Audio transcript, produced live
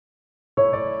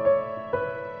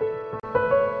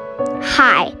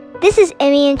Hi, this is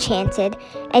Emmy Enchanted,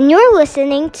 and you're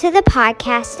listening to the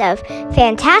podcast of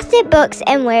Fantastic Books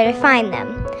and Where to Find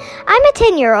Them. I'm a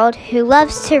 10-year-old who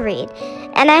loves to read,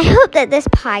 and I hope that this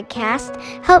podcast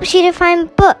helps you to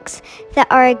find books that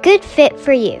are a good fit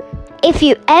for you. If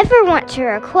you ever want to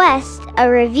request a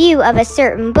review of a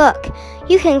certain book,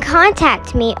 you can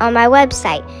contact me on my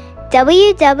website,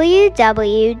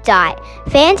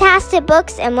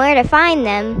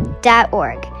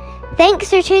 www.fantasticbooksandwheretofindthem.org. Thanks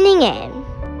for tuning in.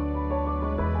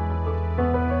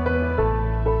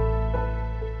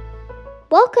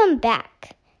 Welcome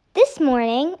back. This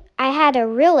morning, I had a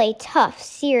really tough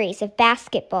series of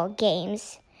basketball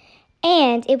games,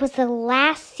 and it was the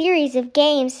last series of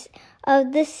games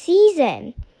of the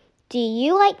season. Do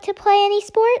you like to play any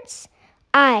sports?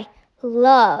 I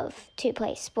love to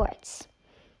play sports.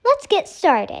 Let's get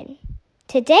started.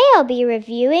 Today I'll be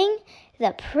reviewing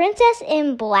The Princess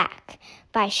in Black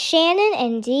by Shannon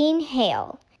and Dean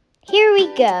Hale. Here we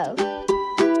go.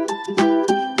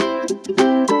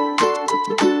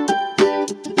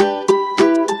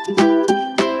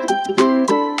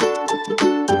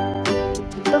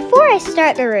 Before I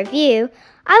start the review,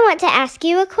 I want to ask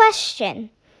you a question.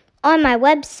 On my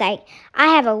website,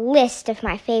 I have a list of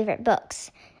my favorite books.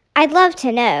 I'd love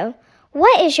to know,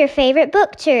 what is your favorite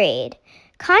book to read?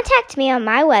 Contact me on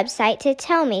my website to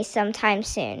tell me sometime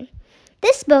soon.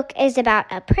 This book is about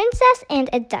a princess and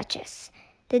a duchess.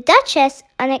 The duchess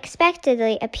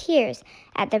unexpectedly appears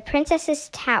at the princess's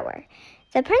tower.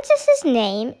 The princess's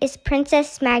name is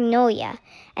Princess Magnolia,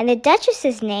 and the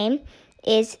duchess's name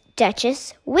is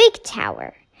Duchess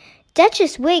Wigtower.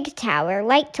 Duchess Wigtower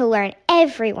liked to learn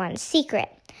everyone's secret.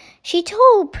 She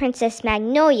told Princess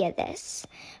Magnolia this.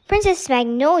 Princess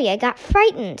Magnolia got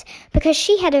frightened because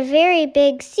she had a very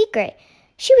big secret.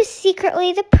 She was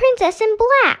secretly the princess in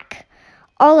black.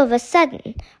 All of a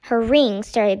sudden, her ring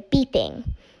started beeping.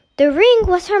 The ring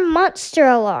was her monster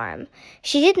alarm.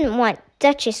 She didn't want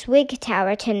Duchess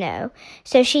Wigtower to know,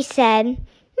 so she said,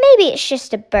 "Maybe it's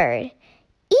just a bird."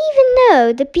 Even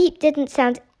though the beep didn't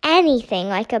sound anything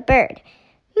like a bird.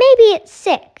 "Maybe it's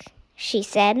sick," she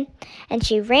said, and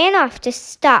she ran off to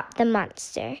stop the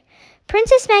monster.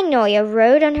 Princess Magnolia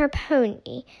rode on her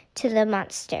pony to the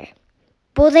monster.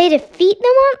 Will they defeat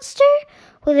the monster?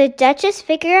 Will the Duchess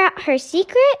figure out her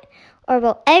secret? Or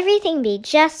will everything be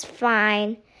just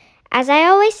fine? As I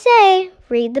always say,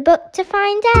 read the book to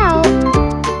find out.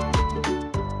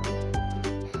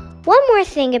 One more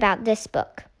thing about this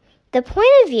book. The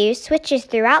point of view switches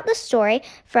throughout the story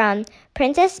from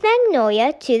Princess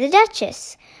Magnolia to the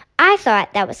Duchess. I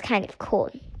thought that was kind of cool.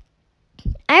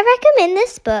 I recommend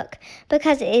this book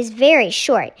because it is very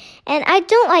short, and I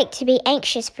don't like to be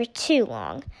anxious for too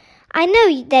long. I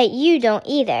know that you don't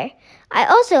either. I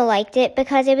also liked it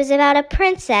because it was about a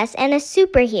princess and a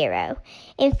superhero.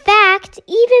 In fact,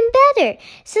 even better,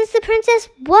 since the princess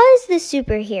was the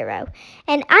superhero,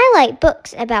 and I like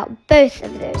books about both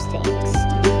of those things.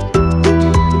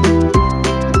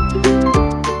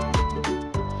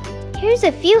 Here's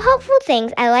a few helpful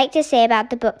things I like to say about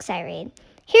the books I read.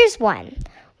 Here's one.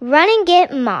 Run and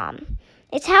get Mom.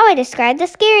 It's how I describe the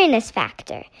scariness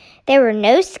factor. There were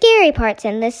no scary parts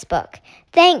in this book.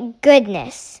 Thank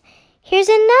goodness. Here's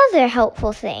another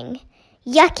helpful thing.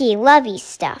 Yucky, lovey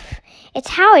stuff. It's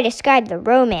how I describe the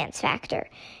romance factor.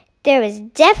 There was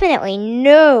definitely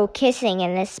no kissing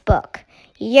in this book.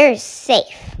 You're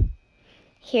safe.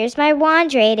 Here's my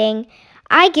wand rating.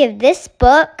 I give this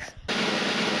book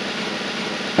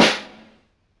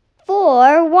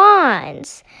 4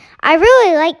 wands. I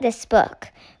really like this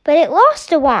book, but it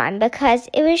lost a wand because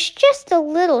it was just a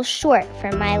little short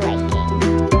for my liking.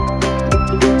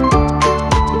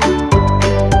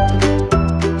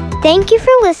 Thank you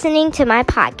for listening to my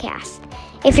podcast.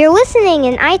 If you're listening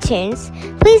in iTunes,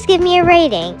 please give me a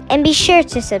rating and be sure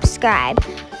to subscribe.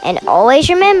 And always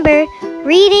remember,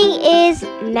 reading is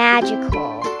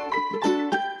magical.